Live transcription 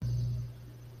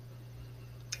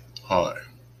Hi,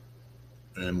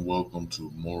 and welcome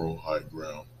to Moral High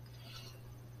Ground.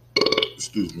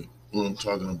 Excuse me. Well, I'm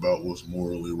talking about what's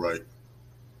morally right.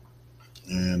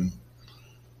 And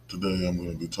today I'm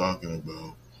going to be talking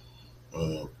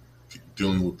about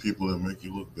dealing with people that make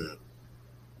you look bad.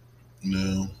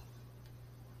 Now,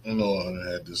 I know I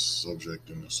had this subject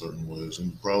in certain ways,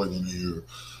 and you're probably going to hear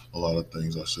a lot of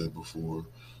things I said before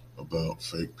about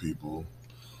fake people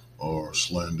or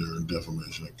slander and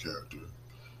defamation of character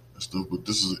and stuff. But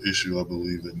this is an issue I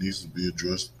believe that needs to be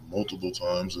addressed multiple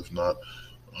times, if not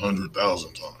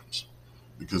 100,000 times,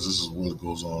 because this is what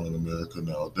goes on in America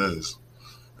nowadays.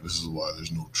 And this is why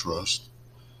there's no trust.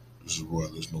 This is why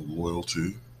there's no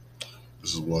loyalty.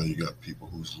 This is why you got people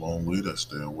who's lonely that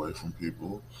stay away from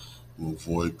people, who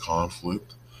avoid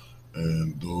conflict,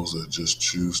 and those that just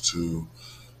choose to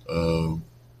uh,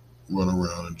 run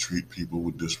around and treat people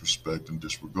with disrespect and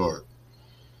disregard.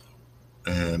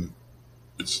 And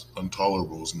it's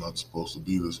intolerable. It's not supposed to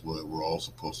be this way. We're all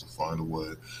supposed to find a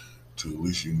way to at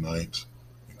least unite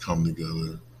and come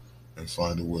together and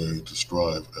find a way to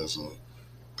strive as a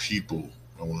people.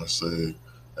 And when I say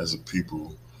as a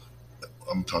people,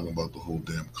 I'm talking about the whole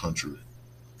damn country.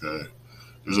 Okay,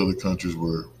 there's other countries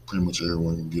where pretty much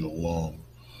everyone can get along,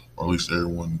 or at least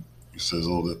everyone says,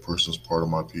 "Oh, that person's part of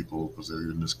my people because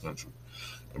they're in this country."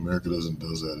 America does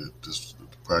that. It just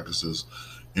practices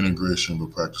integration,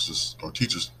 but practices or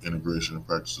teaches integration and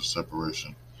practices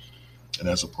separation, and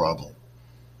that's a problem.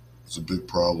 It's a big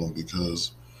problem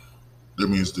because that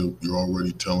means that you're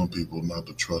already telling people not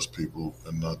to trust people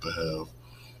and not to have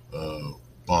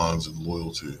bonds and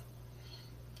loyalty.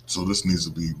 So this needs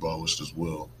to be abolished as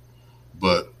well.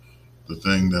 But the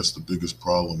thing that's the biggest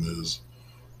problem is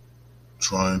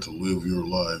trying to live your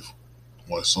life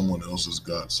while someone else has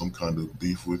got some kind of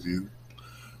beef with you,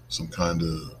 some kind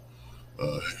of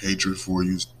hatred for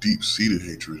you, deep seated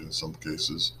hatred in some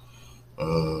cases,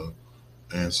 uh,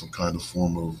 and some kind of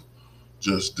form of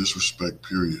just disrespect,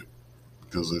 period,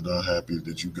 because they're not happy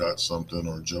that you got something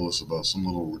or jealous about some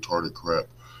little retarded crap.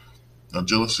 Now,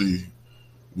 jealousy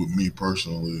with me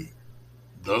personally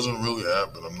doesn't really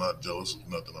happen. I'm not jealous of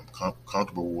nothing. I'm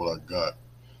comfortable with what I got,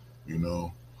 you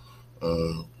know.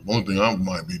 One thing I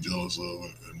might be jealous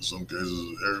of in some cases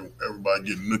is everybody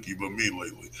getting nookie but me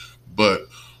lately. But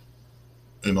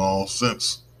in all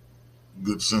sense,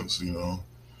 good sense,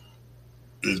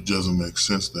 it doesn't make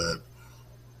sense that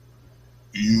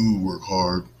you work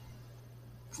hard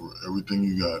for everything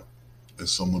you got and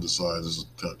someone decides it's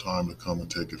time to come and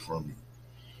take it from you.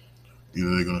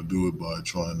 Either they're going to do it by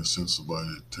trying to send somebody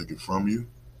to take it from you,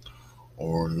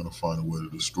 or they're going to find a way to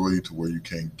destroy you to where you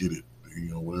can't get it.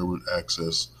 Whatever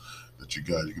access that you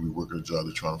got, you could be working a job,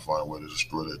 they're trying to find a way to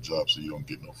destroy that job so you don't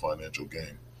get no financial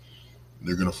gain.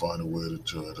 They're going to find a way to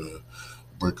try to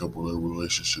break up whatever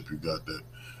relationship you got that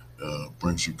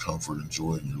brings you comfort and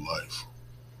joy in your life.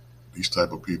 These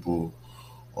type of people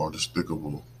are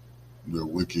despicable. They're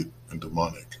wicked and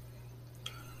demonic.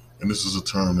 And this is a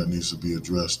term that needs to be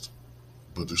addressed.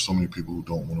 But there's so many people who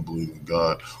don't want to believe in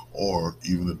God or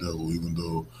even the devil, even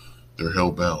though they're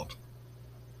hell bound.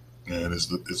 And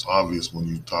it's obvious when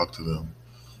you talk to them,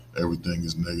 everything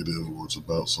is negative or it's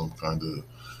about some kind of,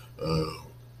 uh,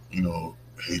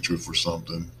 hatred for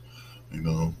something, you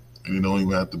know. And you don't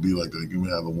even have to be like that. You can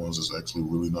have the ones that's actually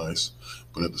really nice,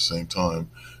 but at the same time,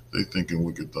 they think in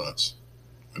wicked thoughts.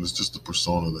 And it's just the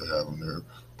persona they have in their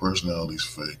personality's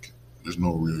fake. There's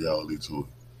no reality to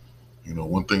it.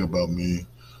 One thing about me,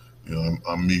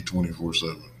 I'm me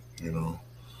 24/7. You know,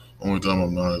 only time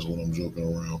I'm not is when I'm joking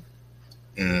around,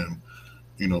 and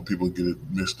people get it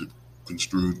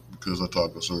misconstrued because I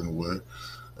talk a certain way,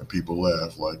 and people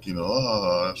laugh like,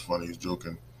 that's funny, he's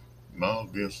joking. No, I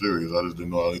was being serious. I just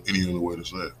didn't know any other way to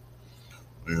say it.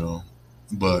 You know,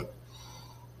 but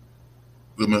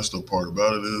the messed up part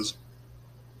about it is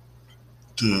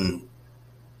to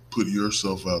put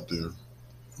yourself out there,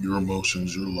 your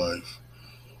emotions, your life,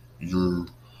 your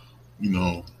you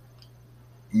know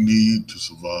need to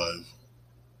survive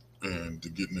and to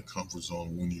get in the comfort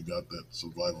zone when you got that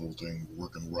survival thing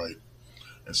working right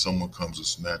and someone comes and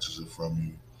snatches it from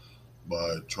you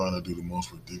by trying to do the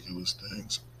most ridiculous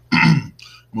things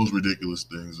most ridiculous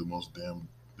things, the most damn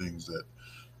things that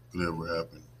could ever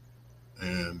happen.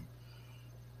 And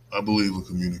I believe a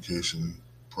communication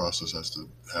process has to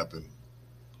happen,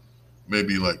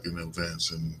 maybe like an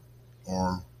advance and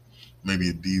or maybe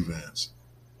a devance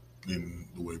in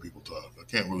the way people talk. I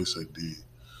can't really say D.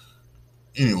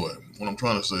 Anyway, what I'm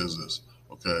trying to say is this,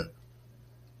 okay?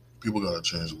 People got to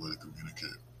change the way they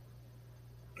communicate.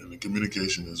 And the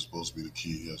communication is supposed to be the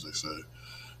key, as they say.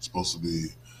 It's supposed to be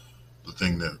the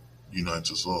thing that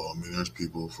unites us all. I mean, there's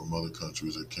people from other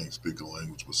countries that can't speak a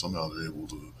language, but somehow they're able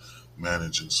to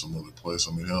manage in some other place.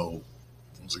 I mean, hell,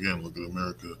 once again, look at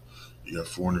America. You got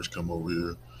foreigners come over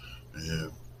here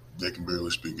and they can barely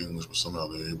speak English, but somehow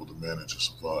they're able to manage and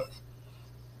survive.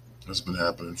 That's been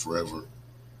happening forever,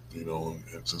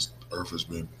 and since Earth has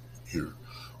been here,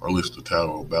 or at least the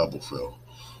Tower of Babel fell.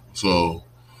 So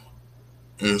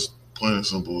it's plain and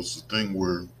simple. It's a thing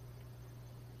where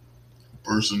a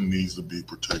person needs to be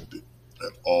protected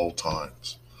at all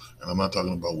times. And I'm not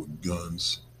talking about with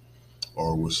guns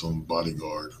or with some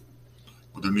bodyguard,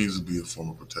 but there needs to be a form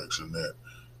of protection that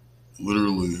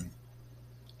literally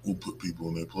will put people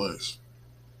in their place.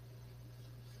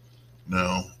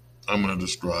 Now, I'm going to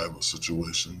describe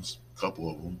situations, a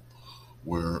couple of them,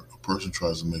 where a person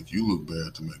tries to make you look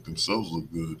bad to make themselves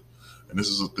look good. And this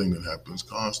is a thing that happens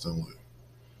constantly.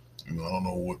 I don't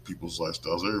know what people's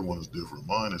lifestyles. Everyone is different.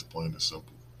 Mine is plain and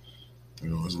simple.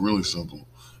 It's really simple.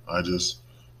 I just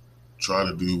try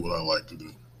to do what I like to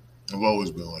do. I've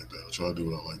always been like that. I try to do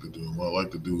what I like to do. And what I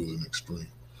like to do is an extreme.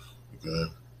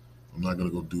 Okay? I'm not gonna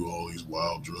go do all these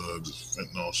wild drugs.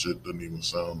 Fentanyl shit doesn't even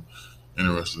sound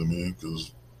interesting to me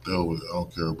because hell with it. I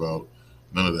don't care about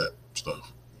none of that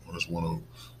stuff. I just want to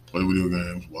play video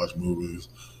games, watch movies,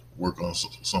 work on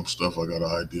some stuff I got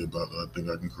an idea about that I think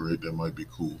I can create that might be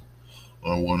cool.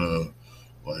 I want to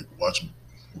watch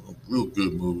real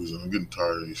good movies, and I'm getting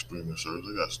tired of these streaming services.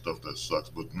 They got stuff that sucks,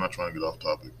 but I'm not trying to get off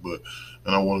topic.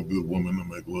 And I want a good woman to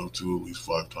make love to at least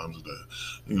 5 times a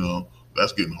day.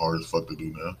 That's getting hard as fuck to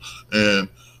do now. And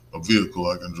a vehicle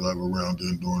I can drive around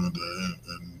in during the day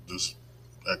and just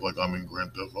act like I'm in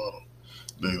Grand Theft Auto.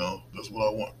 That's what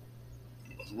I want.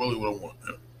 That's really what I want.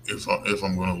 If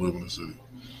I'm going to live in the city.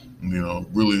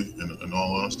 Really, in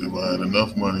all honesty, if I had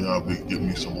enough money, I'd be getting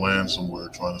me some land somewhere,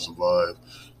 trying to survive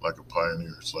like a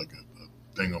pioneer. It's like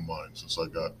a thing of mine since I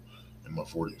got in my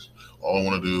 40s. All I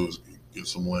want to do is get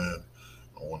some land.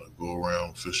 I want to go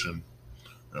around fishing,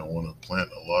 and I want to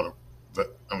plant a lot of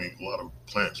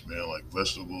plants, man, like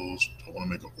vegetables. I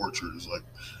want to make an orchard. It's like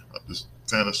I just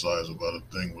fantasize about a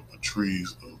thing with the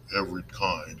trees of every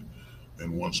kind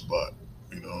in one spot.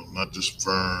 Not just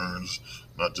ferns,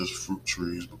 not just fruit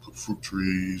trees, but put fruit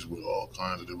trees with all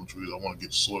kinds of different trees. I want to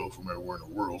get soil from everywhere in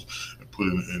the world and put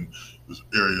it in this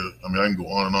area. I mean, I can go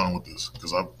on and on with this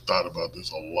because I've thought about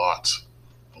this a lot,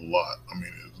 a lot. I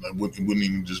mean, it wouldn't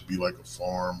even just be like a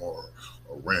farm or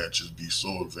a ranch. It'd be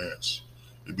so advanced.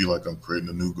 It'd be like I'm creating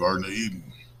a new Garden of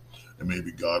Eden. And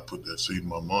maybe God put that seed in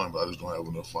my mind, but I just don't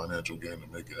have enough financial gain to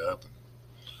make it happen.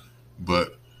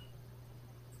 But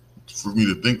for me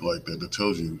to think like that, that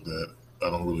tells you that I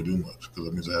don't really do much because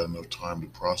that means I had enough time to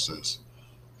process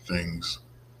things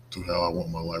to how I want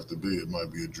my life to be. It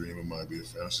might be a dream, it might be a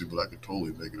fantasy, but I could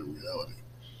totally make it a reality.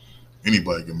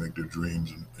 Anybody can make their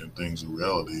dreams and things a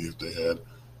reality if they had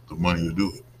the money to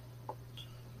do it.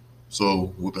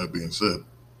 So, with that being said,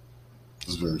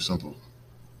 it's very simple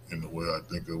in the way I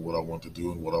think of what I want to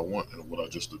do and what I want and what I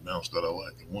just announced that I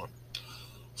like and want.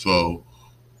 So,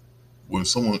 when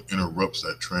someone interrupts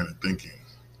that train of thinking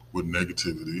with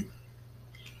negativity,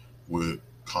 with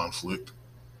conflict,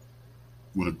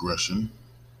 with aggression,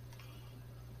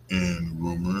 and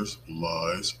rumors,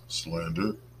 lies,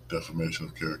 slander, defamation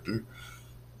of character,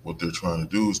 what they're trying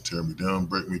to do is tear me down,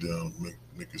 break me down,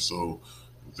 make it so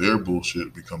their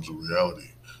bullshit becomes a reality.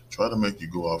 Try to make you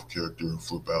go off character and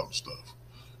flip out and stuff.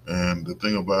 And the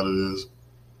thing about it is,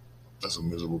 that's a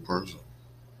miserable person.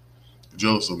 They're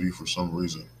jealous of you for some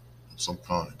reason, of some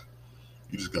kind.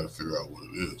 You just got to figure out what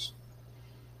it is.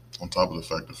 On top of the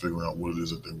fact of figuring out what it is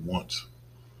that they want,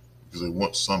 because they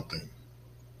want something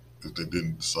if they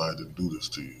didn't decide to do this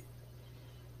to you.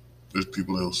 There's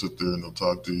people that will sit there and they'll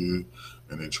talk to you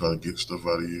and they try to get stuff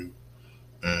out of you.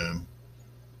 And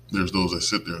there's those that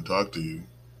sit there and talk to you,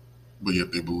 but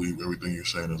yet they believe everything you're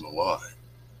saying is a lie.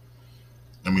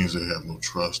 That means they have no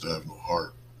trust, they have no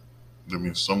heart. That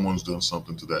means someone's done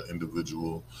something to that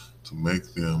individual to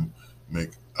make them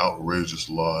make outrageous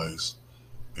lies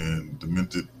and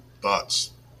demented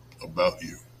thoughts about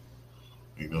you,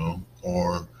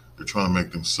 or they're trying to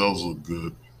make themselves look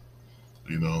good.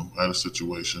 I had a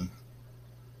situation,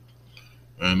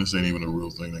 and this ain't even a real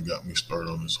thing that got me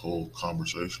started on this whole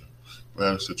conversation. But I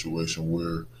had a situation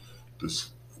where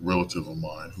this relative of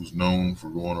mine, who's known for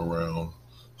going around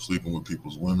sleeping with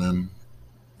people's women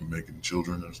and making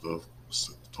children and stuff,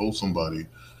 told somebody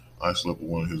I slept with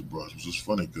one of his brothers, which is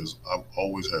funny because I've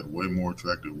always had way more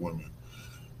attractive women.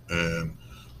 And,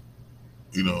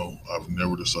 I've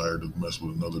never decided to mess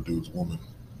with another dude's woman.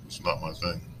 It's not my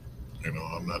thing.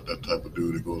 I'm not that type of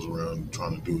dude that goes around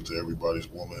trying to do it to everybody's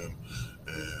woman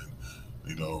and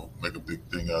make a big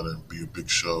thing out of it and be a big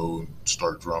show and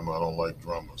start drama. I don't like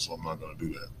drama, so I'm not going to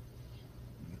do that.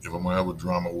 If I'm going to have a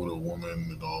drama with a woman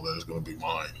and all that, it's going to be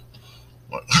mine.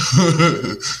 Like,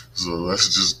 so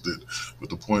that's just it. But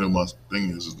the point of my thing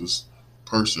is this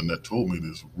person that told me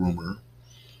this rumor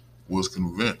was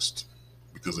convinced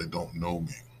because they don't know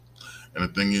me. And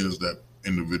the thing is, that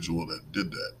individual that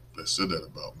did that, that said that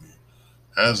about me,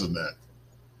 has a knack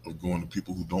of going to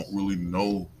people who don't really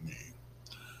know me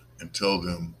and tell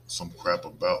them some crap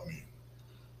about me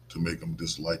to make them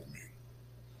dislike me.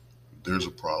 There's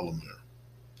a problem there.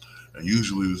 And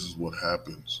usually this is what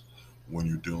happens when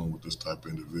you're dealing with this type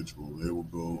of individual. They will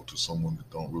go to someone that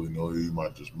don't really know you. You might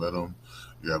have just met them.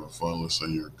 You're having fun. Let's say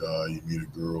you're a guy, you meet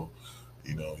a girl,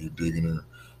 you're digging her,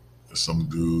 and some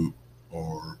dude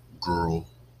or girl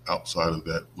outside of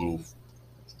that little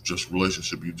just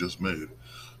relationship you just made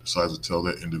decides to tell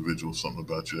that individual something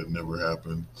about you that never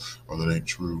happened or that ain't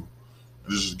true.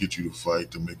 And this just get you to fight,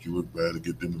 to make you look bad, to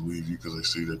get them to leave you because they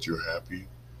see that you're happy,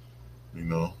 you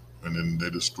know, and then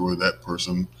they destroy that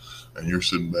person, and you're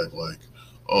sitting back like,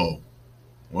 oh,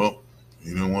 well,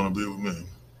 you didn't want to be with me.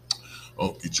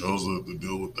 Oh, you chose to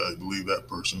deal with that, believe that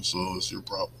person, so it's your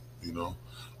problem, you know.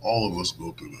 All of us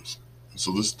go through this. And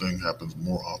so this thing happens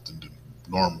more often than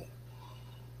normal.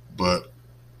 But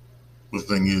the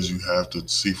thing is, you have to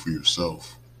see for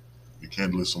yourself. You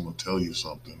can't let someone tell you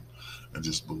something and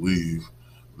just believe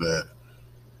that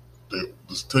they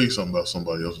just tell you something about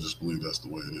somebody else and just believe that's the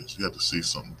way it is. You have to see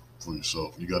something for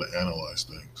yourself. You got to analyze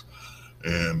things.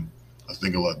 And I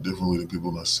think a lot differently than people,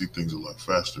 and I see things a lot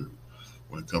faster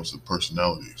when it comes to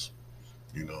personalities,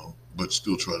 but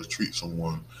still try to treat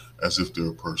someone as if they're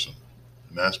a person.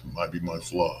 And that might be my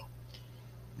flaw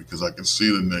because I can see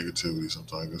the negativity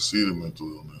sometimes. I can see the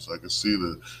mental illness. I can see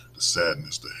the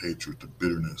sadness, the hatred, the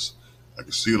bitterness. I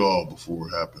can see it all before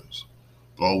it happens.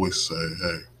 But I always say,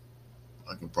 hey,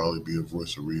 I can probably be a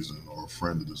voice of reason or a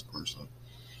friend to this person.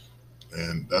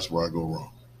 And that's where I go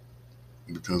wrong.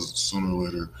 Because sooner or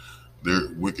later, their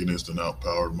wickedness and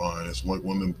outpowered mind. It's like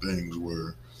one of them things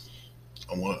where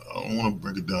I don't want to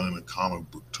break it down into comic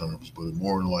book terms, but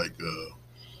more like,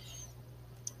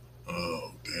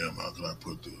 oh damn, how can I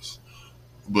put this?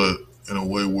 But in a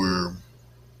way where,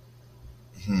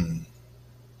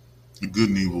 the good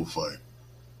and evil fight,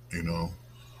 you know,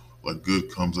 like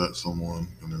good comes at someone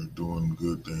and they're doing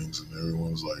good things and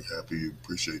everyone's like happy,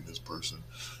 appreciating this person,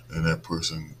 and that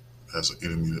person has an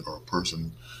enemy or a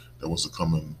person that wants to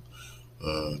come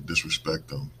and disrespect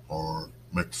them or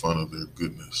make fun of their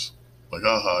goodness. Like,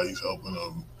 aha, he's helping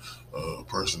a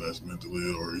person that's mentally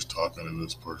ill, or he's talking to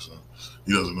this person.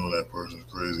 He doesn't know that person's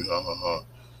crazy. Ha ha ha.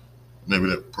 Maybe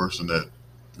that person that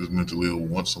is mentally ill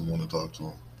wants someone to talk to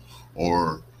him,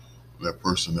 or that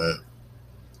person that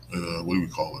what do we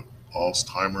call it?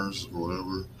 Alzheimer's or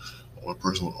whatever. Or a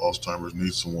person with Alzheimer's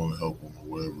needs someone to help them or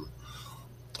whatever.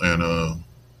 And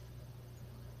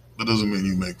that doesn't mean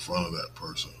you make fun of that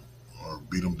person or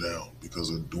beat them down because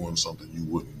they're doing something you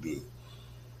wouldn't do.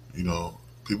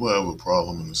 People have a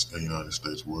problem in the United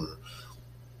States where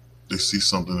they see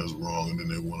something that's wrong and then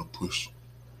they want to push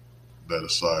that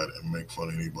aside and make fun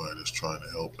of anybody that's trying to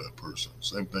help that person.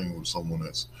 Same thing with someone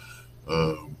that's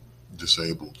uh,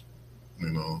 disabled. You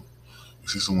know, you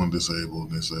see someone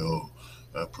disabled and they say, "Oh,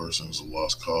 that person is a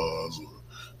lost cause," or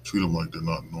treat them like they're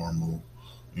not normal.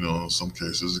 In some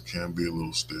cases, it can be a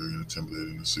little scary and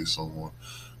intimidating to see someone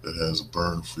that has a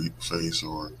burned face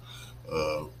or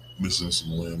uh, missing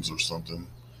some limbs or something.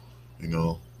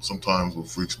 Sometimes what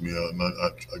freaks me out, and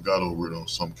I got over it on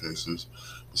some cases,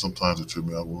 but sometimes it trips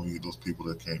me out when you get those people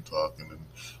that can't talk and then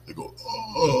they go,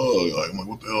 oh, like, I'm like,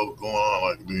 what the hell is going on?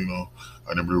 Like, I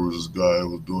remember there was this guy that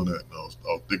was doing that, and I was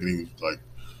thinking he was like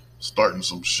starting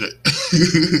some shit,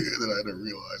 and then I didn't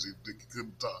realize he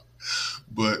couldn't talk.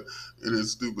 But it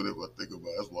is stupid if I think about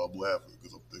it. That's why I'm laughing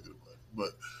because I'm thinking about it.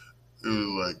 But it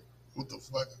was like, what the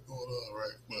fuck is going on,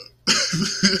 right? But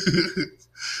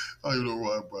I don't even know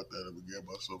why I brought that up and gave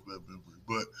myself that memory.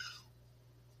 But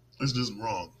it's just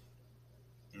wrong.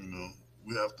 You know,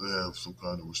 we have to have some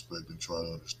kind of respect and try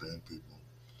to understand people.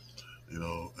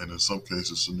 And in some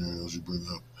cases, scenarios you bring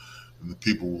up, and the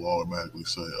people will automatically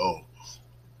say, "Oh,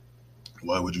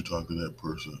 why would you talk to that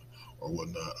person or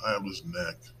whatnot?" I have this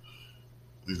knack,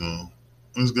 and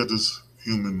it's got this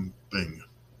human thing.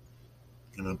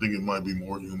 And I think it might be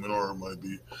more human or it might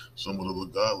be somewhat of a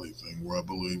godly thing where I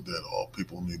believe that all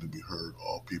people need to be heard,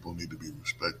 all people need to be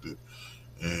respected.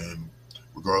 And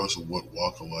regardless of what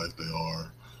walk of life they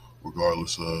are,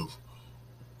 regardless of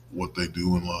what they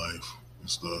do in life and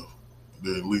stuff,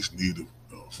 they at least need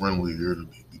a friendly ear to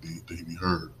be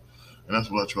heard. And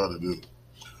that's what I try to do.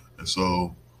 And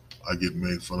so I get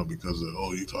made fun of because of,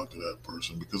 oh, you talk to that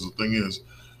person. Because the thing is,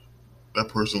 that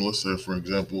person, let's say, for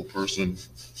example, a person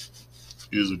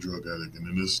is a drug addict, and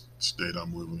in this state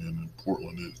I'm living in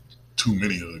Portland, there's too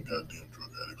many of the goddamn drug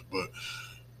addicts. But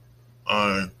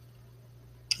I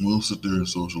will sit there and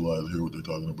socialize, hear what they're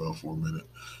talking about for a minute,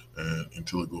 and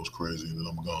until it goes crazy, and then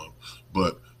I'm gone.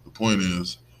 But the point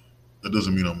is, that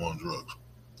doesn't mean I'm on drugs.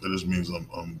 That just means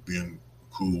I'm being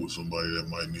cool with somebody that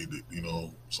might need,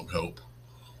 some help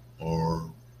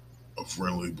or a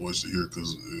friendly voice to hear.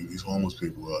 Because these homeless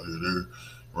people out here, they're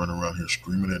running around here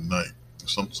screaming at night.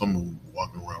 Some of them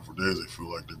walking around for days, they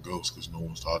feel like they're ghosts because no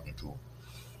one's talking to them.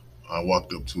 I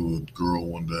walked up to a girl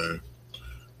one day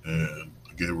and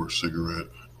I gave her a cigarette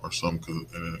or something.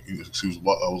 And she was,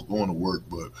 I was going to work,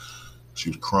 but she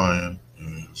was crying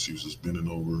and she was just bending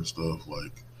over and stuff,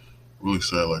 like really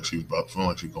sad, like she was about feeling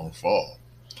like she's gonna fall.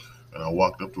 And I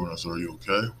walked up to her and I said, "Are you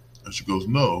okay?" And she goes,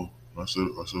 "No." And I said,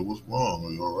 "What's wrong?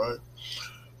 Are you all right?"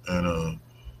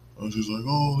 And she's like,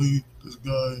 "Oh, this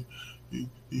guy, he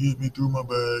hit me through my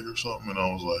bag or something." And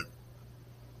I was like,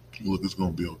 "Look, it's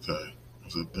gonna be okay." I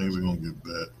said, "Things are gonna get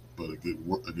bad, but it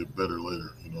get better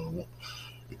later.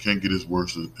 It can't get as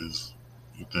worse as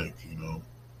you think.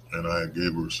 And I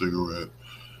gave her a cigarette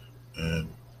and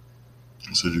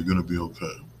I said, "You're gonna be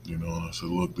okay." And I said,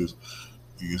 "Look, you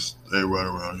can stay right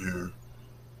around here,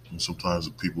 and sometimes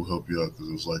the people help you out because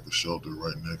there's like a shelter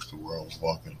right next to where I was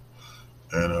walking."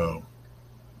 And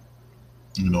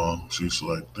she's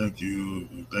like, "Thank you,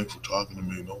 thanks for talking to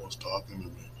me. No one's talking to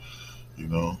me."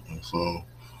 And so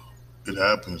it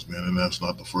happens, man. And that's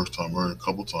not the first time. I heard a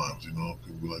couple times. People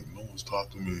be like, "No one's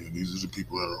talking to me," and these are the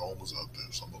people that are homeless out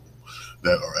there. Some of them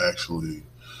that are actually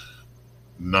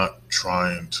not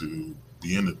trying to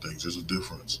be into things. There's a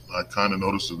difference. I kind of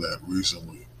noticed that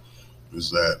recently. Is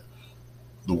that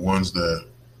the ones that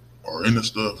are into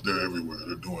stuff, they're everywhere.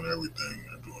 They're doing everything.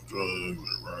 They're doing drugs,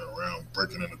 they're running around,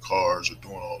 breaking into cars, they're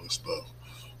doing all this stuff.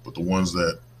 But the ones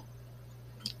that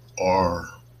are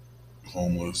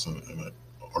homeless and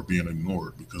are being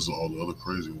ignored because of all the other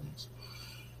crazy ones,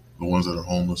 the ones that are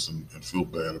homeless and feel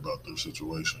bad about their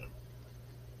situation,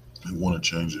 they want to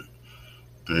change it.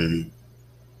 They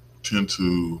tend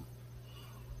to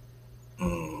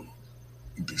uh,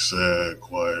 be sad,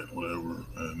 quiet, whatever,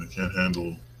 and they can't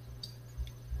handle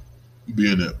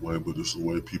being that way, but it's the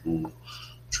way people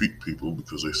treat people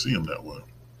because they see them that way.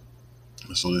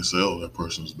 And so they say, "Oh, that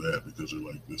person's bad because they're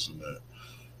like this and that."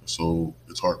 So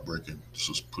it's heartbreaking,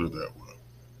 just put it that way.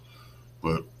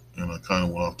 But, I kind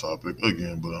of went off topic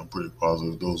again, but I'm pretty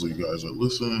positive those of you guys that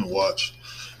listen and watch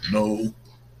know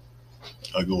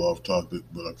I go off topic,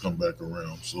 but I come back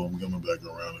around. So I'm coming back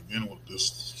around again with this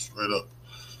straight up: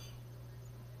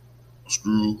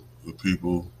 screw the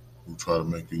people who try to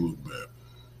make you look bad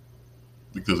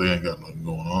because they ain't got nothing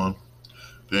going on.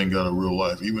 They ain't got a real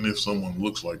life. Even if someone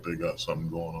looks like they got something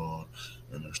going on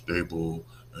and they're stable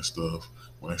and stuff,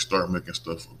 when they start making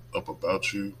stuff up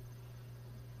about you,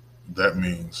 that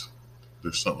means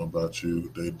there's something about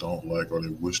you they don't like or they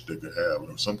wish they could have.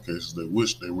 And in some cases, they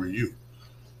wish they were you.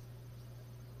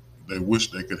 They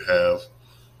wish they could have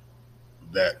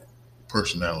that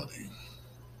personality,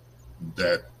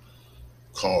 that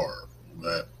car,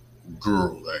 that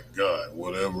girl, that guy,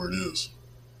 whatever it is.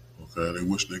 Okay, they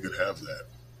wish they could have that.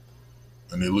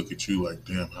 And they look at you like,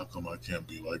 "Damn, how come I can't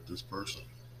be like this person?"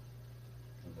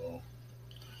 You know?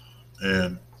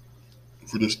 And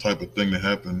for this type of thing to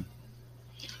happen,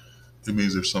 it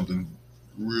means there's something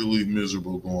really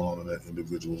miserable going on in that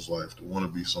individual's life to want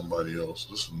to be somebody else.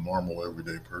 This is a normal,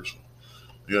 everyday person.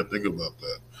 You got to think about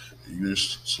that.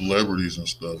 There's celebrities and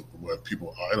stuff where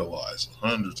people idolize,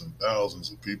 hundreds and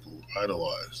thousands of people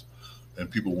idolize, and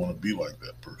people want to be like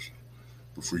that person.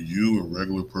 But for you, a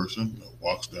regular person that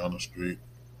walks down the street,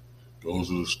 goes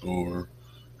to the store,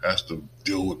 has to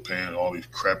deal with paying all these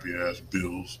crappy ass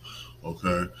bills,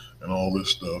 okay, and all this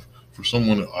stuff, for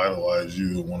someone to idolize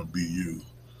you and want to be you,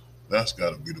 that's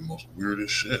got to be the most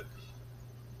weirdest shit.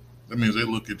 That means they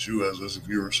look at you as if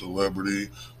you're a celebrity,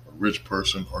 a rich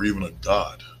person, or even a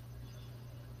god.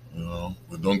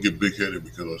 But don't get big headed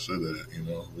because I said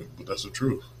that. But that's the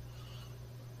truth.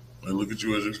 They look at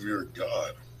you as if you're a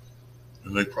god,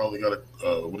 and they probably got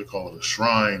what do they call it, a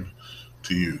shrine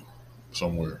to you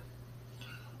somewhere.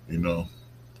 You know,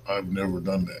 I've never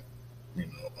done that.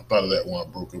 I thought of that when I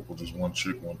broke up with this one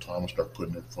chick one time. I started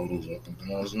putting her photos up, and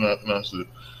I said,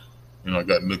 I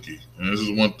got nookie. And this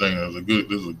is one thing.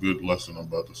 This is a good lesson I'm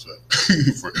about to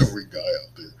say for every guy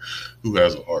out there who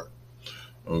has a heart.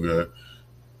 Okay,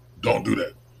 don't do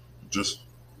that. Just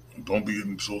don't be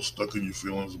getting so stuck in your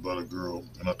feelings about a girl.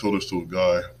 And I told this to a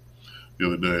guy the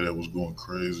other day that was going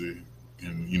crazy.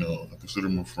 and I consider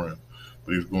him a friend,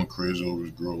 but he was going crazy over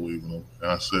his girl leaving him.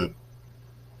 And I said,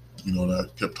 and I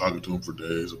kept talking to him for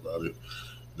days about it,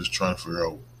 just trying to figure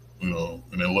out, and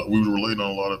then we were relating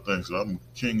on a lot of things. So I'm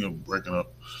king of breaking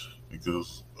up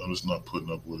because I'm just not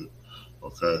putting up with it.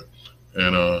 Okay,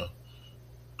 and I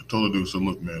told the dude, said,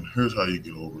 look, man, here's how you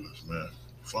get over this, man.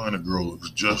 Find a girl who looks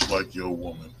just like your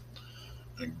woman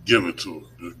and give it to her.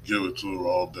 Just give it to her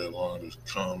all day long. Just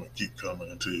come and keep coming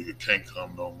until you can't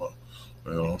come no more.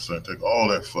 You know what I'm saying? Take all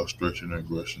that frustration and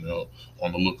aggression out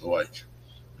on the look-alike.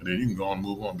 And then you can go on and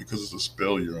move on because it's a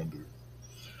spell you're under.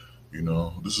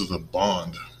 This is a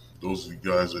bond. Those are the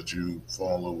guys that you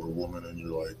fall in love with a woman and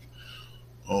you're like,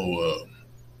 oh,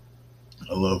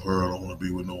 I love her. I don't want to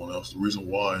be with no one else. The reason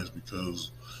why is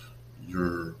because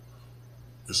you're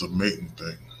it's a mating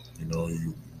thing.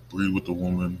 You breed with the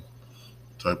woman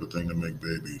type of thing to make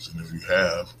babies. And if you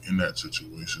have in that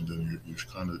situation, then you're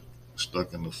kind of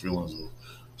stuck in the feelings of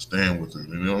staying with her.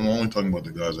 And I'm only talking about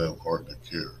the guys that have heart that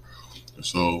care. And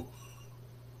so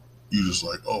you just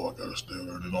like, oh, I gotta stay with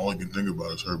her. And then all you can think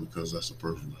about is her because that's the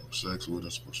person you have sex with,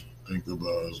 that's the person you think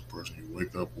about, that's the person you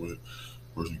wake up with,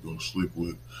 the person you go to sleep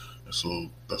with. And so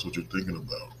that's what you're thinking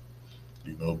about.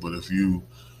 But if you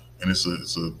and it's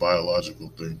a biological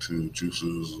thing too,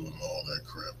 juices and all that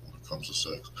crap when it comes to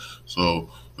sex.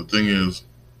 So the thing is,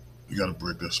 you got to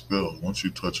break that spell. Once you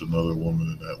touch another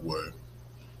woman in that way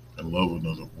and love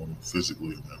another woman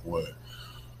physically in that way,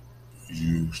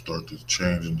 you start to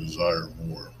change and desire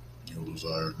more. You'll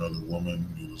desire another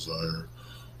woman. You desire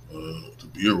to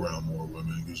be around more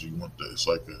women because you want that. It's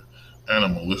like a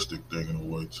animalistic thing in a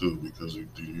way too, because you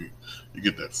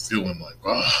get that feeling like,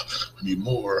 I need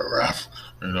more.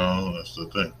 That's the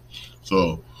thing.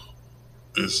 So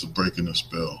it's breaking the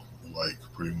spell, like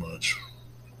pretty much.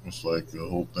 It's like a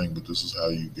whole thing, but this is how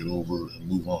you get over and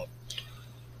move on,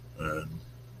 and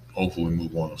hopefully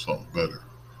move on to something better.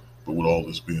 But with all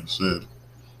this being said,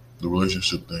 the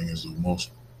relationship thing is the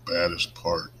most baddest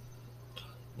part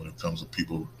when it comes to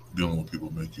people dealing with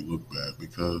people make you look bad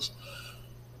because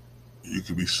you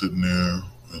could be sitting there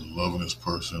and loving this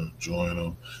person, enjoying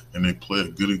them, and they play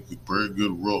a very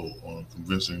good role on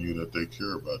convincing you that they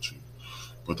care about you.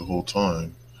 But the whole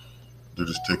time, they're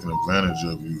just taking advantage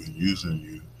of you and using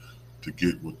you to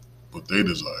get what they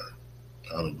desire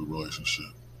out of the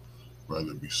relationship, whether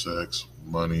it be sex,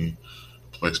 money,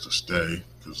 place to stay.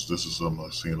 Because this is something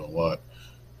I've seen a lot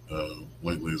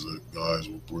lately, is that guys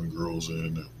will bring girls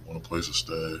in that want a place to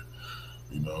stay,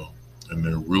 and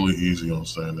they're really easy on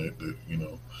saying that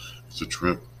it's a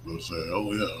trip. They'll say,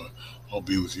 oh yeah, I'll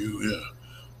be with you, yeah,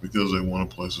 because they want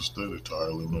a place to stay. They're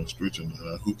tired of living on the streets, and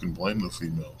who can blame the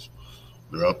females?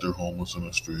 They're out there homeless in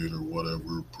the street or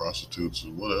whatever, prostitutes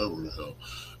or whatever the hell,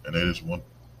 and they just want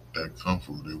that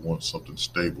comfort. They want something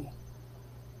stable.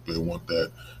 They want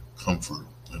that comfort,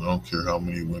 and I don't care how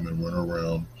many women run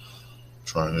around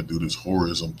trying to do this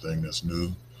whorism thing that's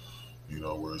new,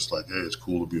 where it's like, hey, it's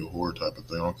cool to be a whore type of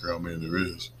thing. I don't care how many there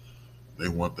is. They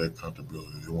want that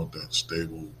comfortability. They want that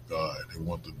stable guy. They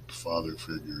want the father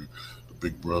figure, the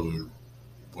big brother,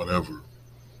 whatever,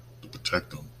 to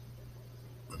protect them.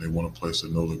 And they want a place they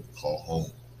know they can call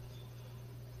home.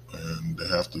 And they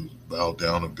have to bow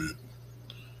down a bit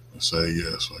and say,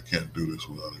 yes, I can't do this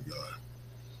without a guy.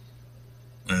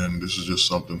 And this is just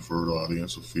something for the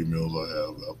audience of females I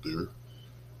have out there.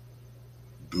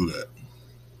 Do that.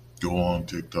 Go on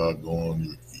TikTok, go on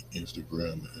your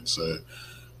Instagram and say,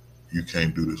 you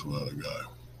can't do this without a guy.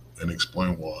 And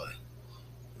explain why.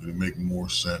 It'd make more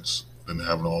sense than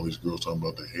having all these girls talking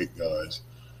about they hate guys.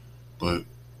 But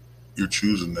you're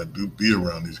choosing that to be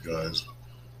around these guys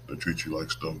that treat you like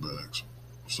scumbags.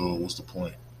 So what's the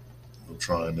point of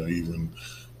trying to even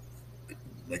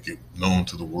make it known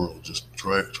to the world? Just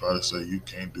try to say you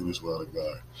can't do this without a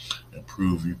guy, and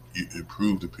prove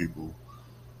to people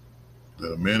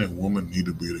that a man and woman need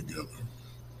to be together.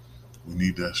 We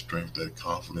need that strength, that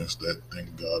confidence, that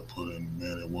thing God put in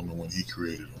man and woman when He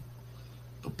created them.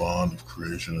 The bond of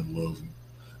creation and love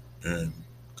and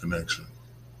connection.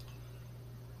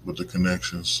 But the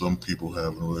connections some people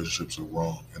have in relationships are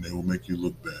wrong, and they will make you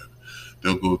look bad.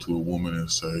 They'll go to a woman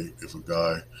and say, if a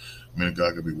guy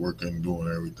could be working,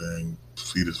 doing everything,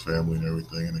 feed his family and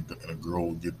everything, and a girl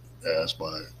will get asked by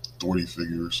a authority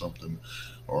figure or something,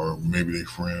 or maybe they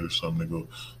friend or something. They go,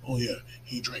 oh yeah,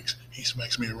 he drinks, he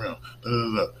smacks me around. Da,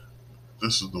 da, da.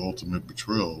 This is the ultimate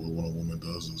betrayal when a woman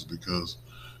does this, because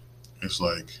it's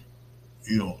like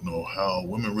you don't know how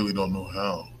women really don't know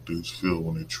how dudes feel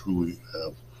when they truly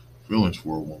have feelings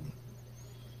for a woman.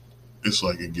 It's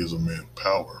like it gives a man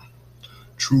power,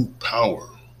 true power.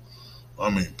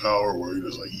 I mean, power where you're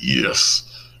just like,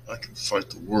 yes, I can fight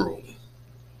the world.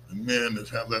 And man,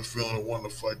 to have that feeling of wanting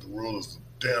to fight the world is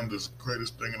the damnedest,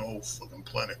 greatest thing in the whole fucking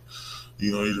planet.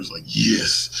 You're just like,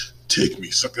 yes, take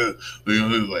me, sucker.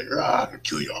 It's like, I can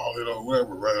kill you all,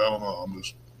 whatever, right? I don't know. I'm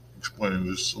just explaining.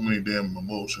 There's so many damn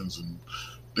emotions and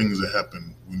things that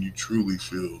happen when you truly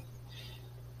feel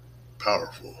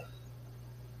powerful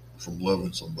from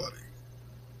loving somebody,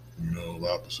 of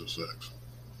opposite sex.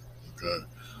 Okay?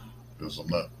 Because I'm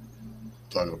not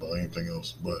talking about anything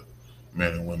else but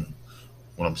men and women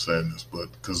when I'm saying this,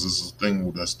 but because this is the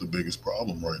thing that's the biggest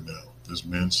problem right now is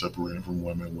men separating from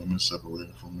women, women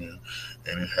separating from men,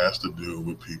 and it has to do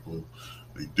with people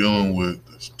they're dealing with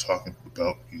that's talking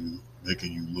about you,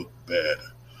 making you look bad.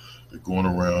 They're going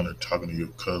around and talking to your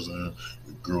cousin,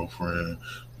 your girlfriend,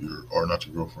 or not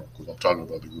your girlfriend, because I'm talking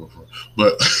about the girlfriend,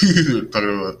 but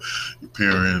talking about your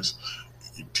parents,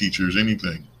 your teachers,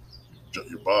 anything,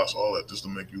 your boss, all that, just to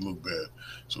make you look bad,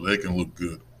 so they can look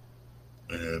good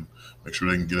and make sure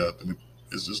they can get out.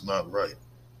 It's just not right.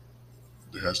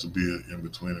 There has to be an in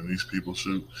between, and these people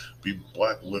should be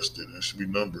blacklisted. There should be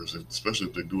numbers, especially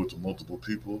if they do it to multiple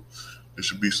people. There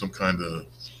should be some kind of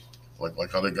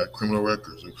like how they got criminal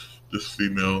records. This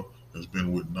female has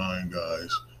been with 9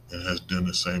 guys and has done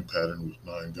the same pattern with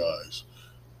 9 guys,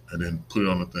 and then put it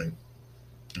on the thing.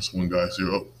 And so when guys say,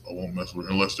 "Oh, I won't mess with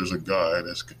her," unless there's a guy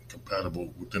that's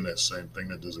compatible within that same thing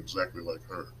that does exactly like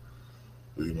her,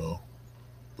 you know.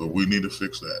 But we need to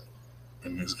fix that.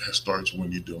 And it starts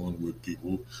when you're dealing with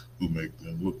people who make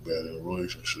them look bad in a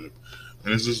relationship.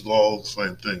 And it's just all the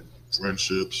same thing.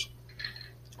 Friendships,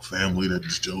 family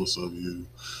that's jealous of you,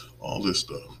 all this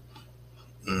stuff.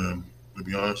 And to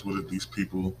be honest with it, these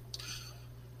people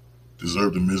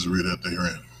deserve the misery that they're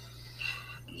in,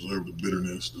 deserve the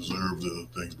bitterness, deserve the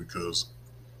things because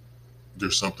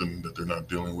there's something that they're not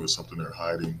dealing with, something they're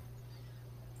hiding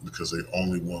because they're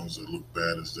only ones that look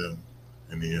bad as them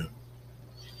in the end.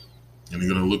 And they're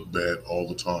going to look bad all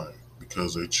the time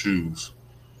because they choose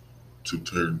to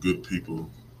turn good people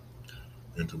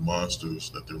into monsters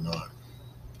that they're not.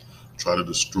 Try to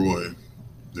destroy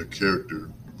their character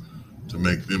to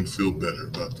make them feel better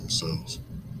about themselves.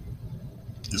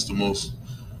 It's the most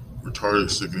retarded,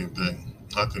 sickening thing.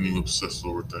 How can you obsess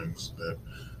over things that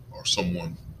are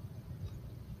someone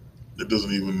that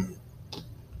doesn't even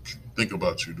think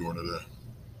about you during the day?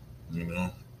 You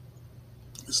know,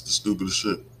 it's the stupidest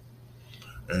shit,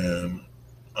 and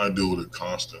I deal with it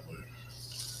constantly.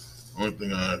 The only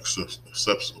thing I obsess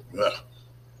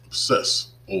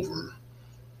over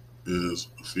is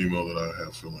a female that I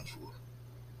have feelings for.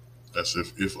 That's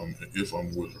if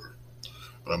I'm with her.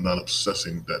 But I'm not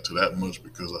obsessing that to that much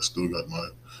because I still got my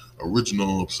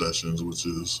original obsessions, which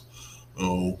is,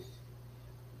 oh,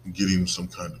 getting some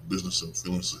kind of business and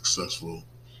feeling successful.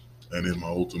 And then my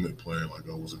ultimate plan, like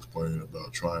I was explaining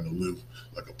about trying to live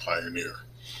like a pioneer.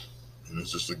 And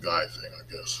it's just a guy thing,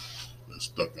 I guess. That's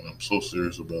stuck. And I'm so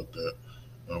serious about that.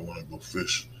 I want to go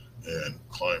fish and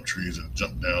climb trees and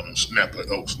jump down and snap an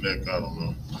elk's neck. I don't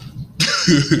know.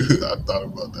 I thought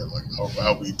about that like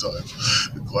how many times.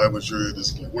 The climb a tree and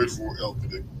just like wait for an elk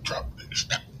and then drop it and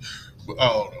snap it. But I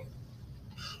don't know.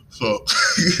 So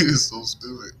it's so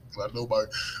stupid. I know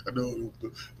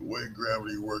the way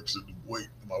gravity works and the weight,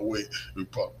 my weight,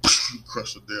 it probably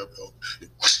crush the damn elk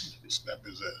and snap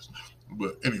his ass.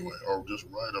 But anyway, or just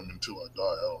ride him until I die.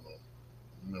 I don't know.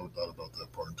 I never thought about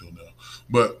that part until now.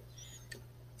 But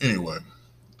anyway,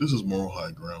 this is moral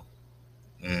high ground,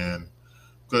 and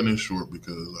cutting it short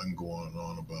because I can go on and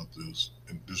on about this,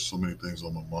 and there's so many things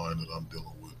on my mind that I'm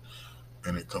dealing with,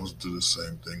 and it comes to the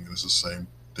same thing, and it's the same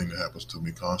thing that happens to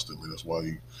me constantly. That's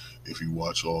why if you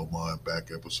watch all my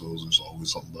back episodes, there's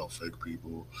always something about fake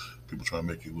people, people trying to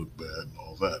make you look bad and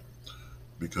all that,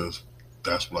 because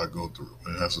that's what I go through,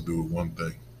 and it has to do with one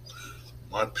thing: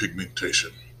 my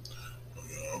pigmentation.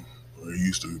 We're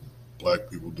used to black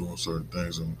people doing certain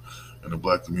things, and in the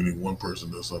black community, one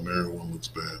person does something, everyone looks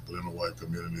bad. But in the white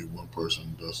community, one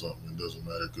person does something, it doesn't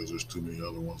matter because there's too many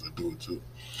other ones that do it too.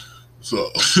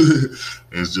 So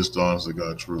it's just the honest to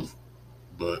God truth.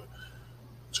 But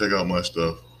check out my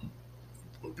stuff.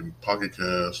 Pocket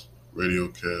Cast, Radio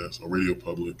Cast, or Radio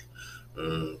Public,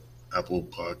 Apple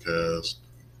Podcast,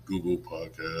 Google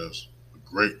Podcast,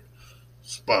 great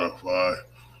Spotify,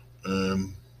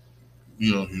 and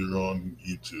here on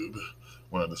YouTube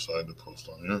when I decide to post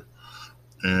on here.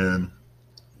 And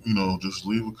just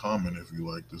leave a comment if you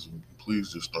like this. And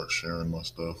please just start sharing my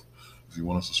stuff. If you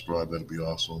want to subscribe, that'd be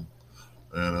awesome.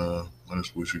 And I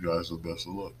just wish you guys the best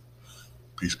of luck.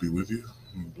 Peace be with you.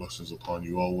 And blessings upon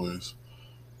you always,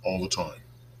 all the time.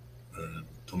 And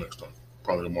until next time,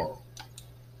 probably tomorrow.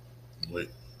 Late.